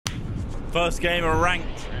First game of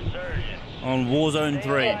ranked on Warzone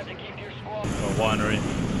 3. Oh, winery.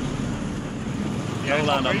 Yeah, I'll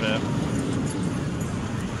land up here.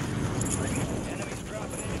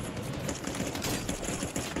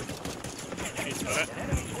 He's got it.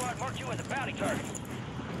 Enemy squad marked you as a bounty target.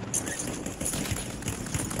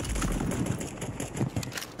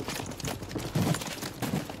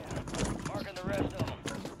 Marking the rest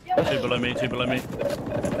of them. Two below me, two below me.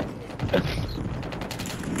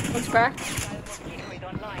 One's cracked.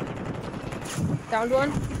 Downed one.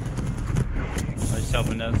 Nice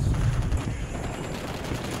self in there.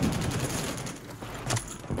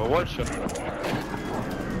 Well, one shot.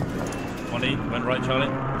 1E, went right, Charlie.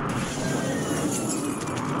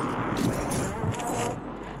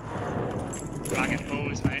 Banging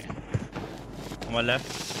balls, mate. On my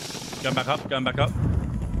left. Going back up, going back up.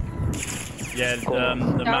 Yeah, the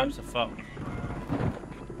Down. maps are fucked.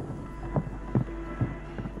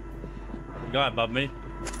 Guy above me.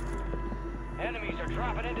 Enemies are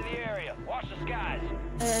dropping into the area. Watch the skies.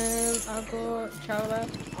 I'll go Charlie.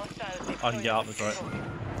 I can get up, that's right.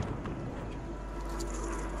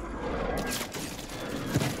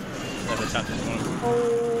 Yeah, they tapped this one. Oh.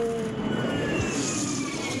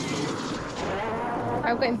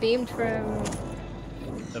 I'm getting beamed from.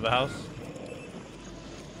 The other house.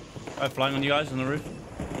 I'm flying on you guys on the roof.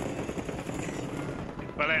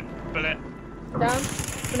 Bullet, bullet. Down.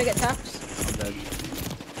 I'm gonna get tapped. I'm dead.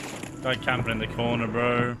 Guy camping in the corner,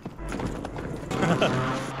 bro.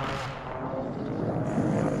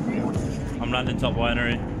 I'm landing top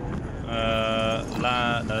winery. No,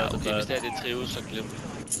 that's a Okay, hvis bird. det er det trives, så glem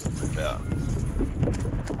det. Ja.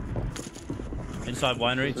 Inside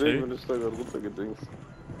winery too.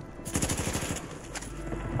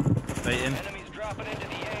 Bait in. Enemies dropping into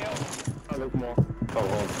the AO.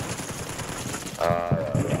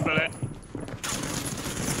 Bullet.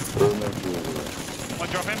 One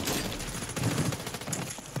drop him.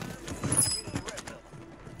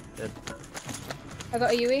 Dead. I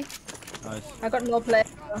got a UE. Nice. I got no play.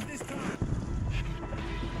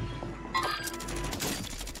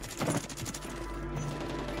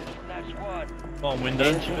 That squad. Bottom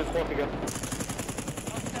window. Hostile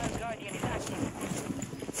Guardian is active.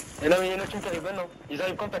 Et là, il y en a qui arrive maintenant. Ils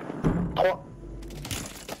arrivent contact. 3.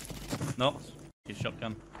 Knocked. His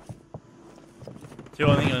shotgun. Two,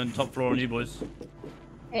 I think, on top floor on you boys.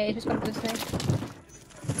 Hey, just got this thing.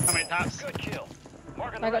 How many taps? Good kill.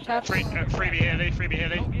 Marking the I got rest tapped. Freebie here, Lee. Freebie here,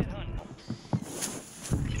 Go Lee. get hunting.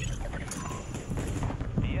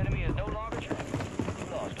 The enemy is no longer tracking. You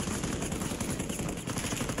lost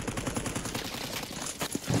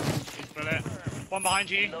him. Bullet. One behind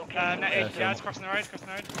you. Netty. Yeah, Yeah, it's crossing the road, crossing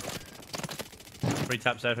the road. 3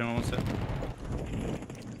 taps there if anyone wants it.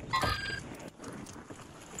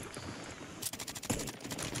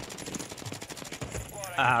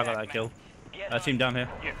 Ah, I got that kill. Team down here.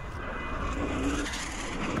 Yeah.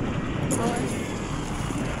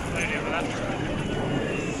 Only over left.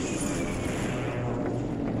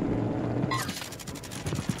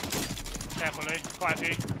 Careful, Lee. Quite a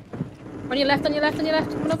few. On your left, on your left, on your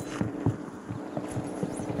left. Come on up.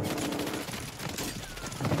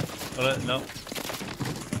 Got it? No.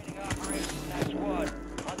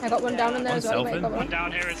 I got one down in there as well. Mate. Got One one.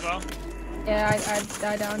 down here as well. Yeah,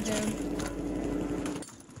 I downed him.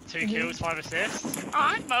 2 kills, 5 assists.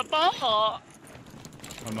 I'm a bot.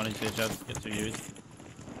 My money's here, Chad. Get 2 U's.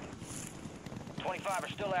 25 are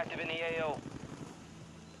still active in the AO.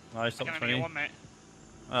 Nice, top Gonna be 20. one, mate.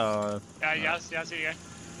 Oh, Yes, here you go.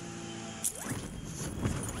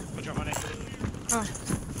 What's your money? Oh.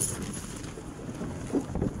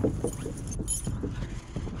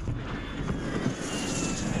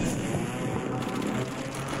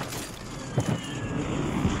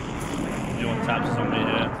 you want taps on me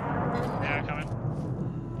here? Yeah, coming.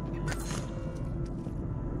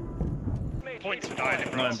 Points for dying in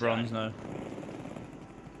Not in bronze. bronze, no.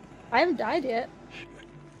 I haven't died yet.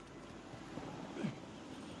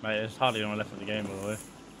 Mate, it's hardly on the left of the game, by the way.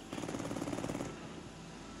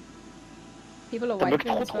 People are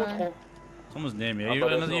wiping as well. Someone's near me. Are you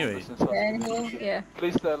got another UE? Yeah, in here. Yeah.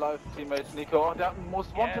 Please stay alive, teammates. Nico, oh, der hat einen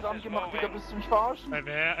Most Wanted angemacht, Digga, bist du mich verarschen? Over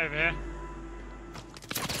here, over here.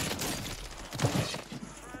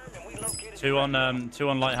 2 on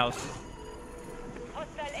lighthouse.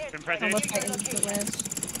 Been present. Almost fighting the waves.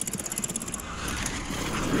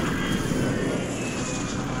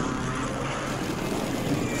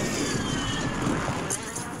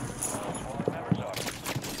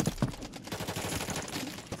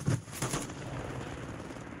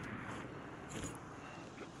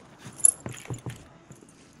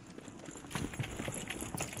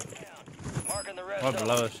 Marking the rest Right of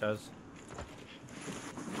below them. us, Shaz.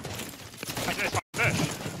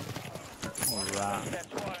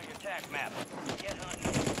 attack map. Get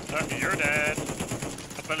hunting. Look, you're dead.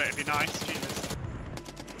 A bullet would be nice. Jesus.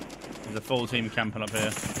 There's a full team camping up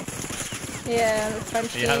here. Yeah, the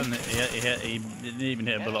French He team. hadn't. He didn't even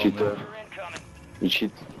hit a bullet on me. You're incoming. You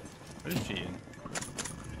cheat. Who's cheating?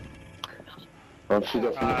 He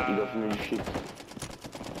doesn't really cheat.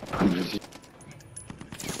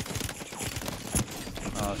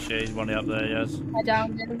 Oh shit, he's running up there, yes. I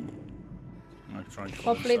downed him. I'm trying to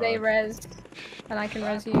Hopefully they res, and I can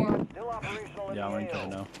res you. Still operational in Yeah, I'm the in AO. cover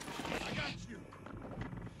now.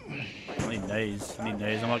 I need nades.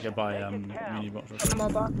 I might get by mini box. One more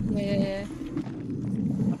box. Yeah.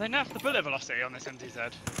 Have they nerfed the bullet velocity on this MTZ?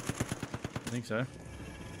 I think so.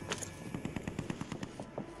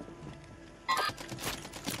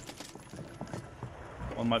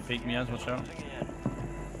 One might peek me as, watch out.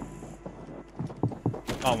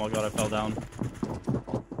 Oh my god, I fell down.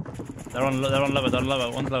 They're on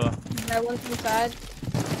lower, one's lower. No one's inside.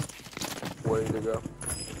 Way to go.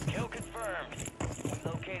 Kill confirmed. We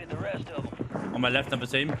located the rest of them. On my left, number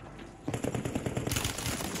team.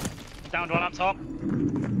 Downed one up top.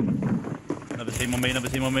 Another team on me, I'm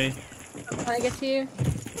trying to get to you.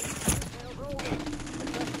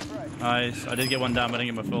 Nice. I did get one down, but I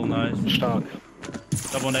didn't get my full, nice. Stark.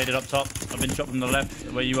 Double naded up top. I've been shot from the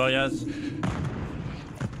left, where you are, Yaz.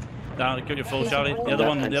 Down, kill your full, Charlie. The other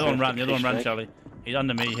one ran, Charlie. He's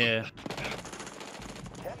under me here.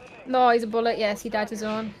 No, he's a bullet. Yes, he died to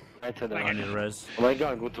zone. I need a res. Oh my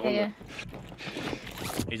god, good Yeah.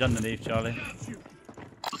 He's underneath, Charlie.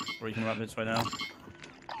 Or he can run this way now.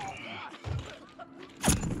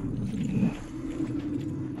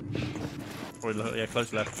 Probably look, yeah,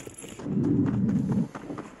 close left.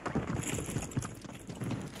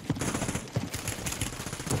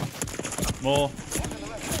 More.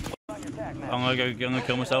 I'm gonna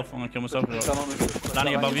kill myself.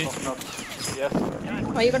 Landing above you. Yes.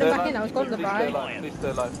 Oh, you got him back in? I was going to the bar. Please stay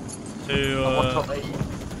alive. To Top 8.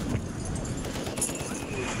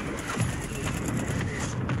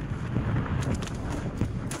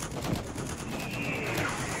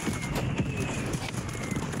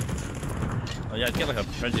 oh yeah, get like a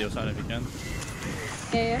frenzy or something if you can.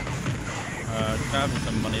 Yeah. Can I have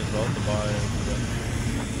some money as well to buy?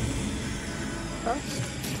 Oh.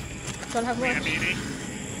 Don't have Being a much. meaty.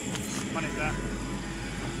 Money's there.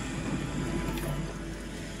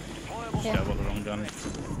 Yeah, I bought the wrong gun.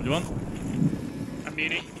 What do you want? A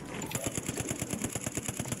meaty.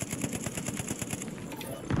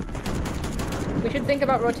 We should think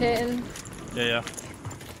about rotating. Yeah.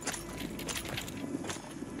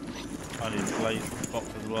 I need a plate box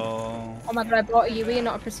as well. Oh my god, I bought a UE,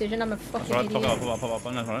 not a precision. I'm a fucking That's right, idiot. pop up.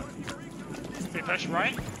 That's right. We push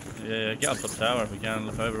right. Yeah, get up the tower if we can.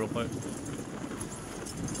 Look over real quick.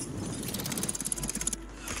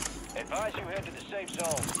 Advise you head to the safe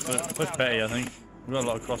zone. Push Petty, I think. We've got a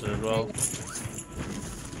lot of crosses as well.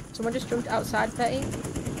 Someone just jumped outside Petty.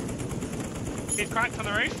 He's cracked on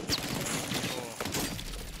the roof.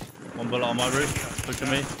 One bullet on my roof.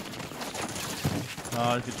 Pushing me.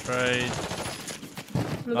 Nice, good trade.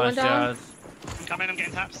 Another one Nice, down. Jazz. Come in, I'm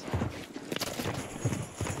getting taps.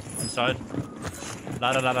 Inside.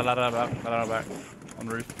 Ladder back. On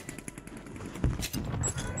roof.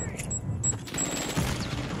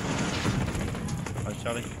 Nice,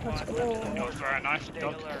 Charlie. Let's go. That was very nice. Stay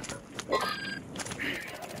Dog. alert.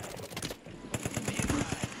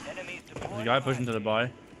 Enemies There's a deployed. guy pushing to the buy.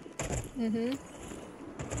 Mhm.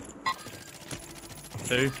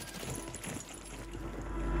 2.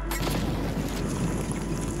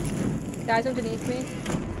 Guys underneath me.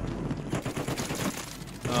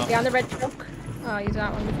 Oh. Behind the red truck. Oh, he's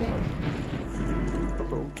that one with me.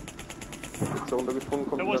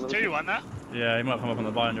 There was two, wasn't there? Yeah, he might come up on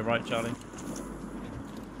the buy on your right, Charlie.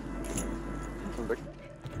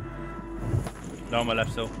 No, on my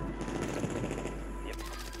left still.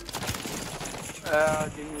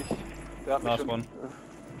 Ging nicht. Der hat mich Last schon- one.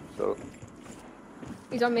 So.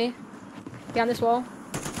 He's on me. Behind this wall.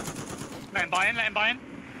 Let him buy in, let him buy in.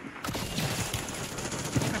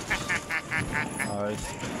 Nice.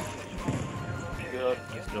 Good.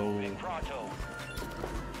 Let's go. Pronto.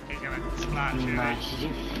 He's gonna splash you.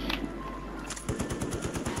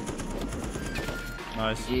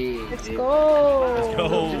 Nice. Let's go. Go.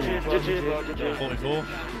 44.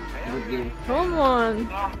 Come on.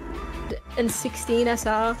 And 16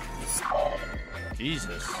 SR.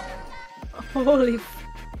 Jesus. Holy f.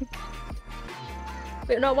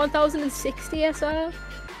 Wait, not 1060 SR?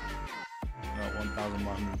 No,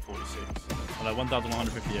 1,146. Well,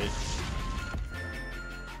 1,158.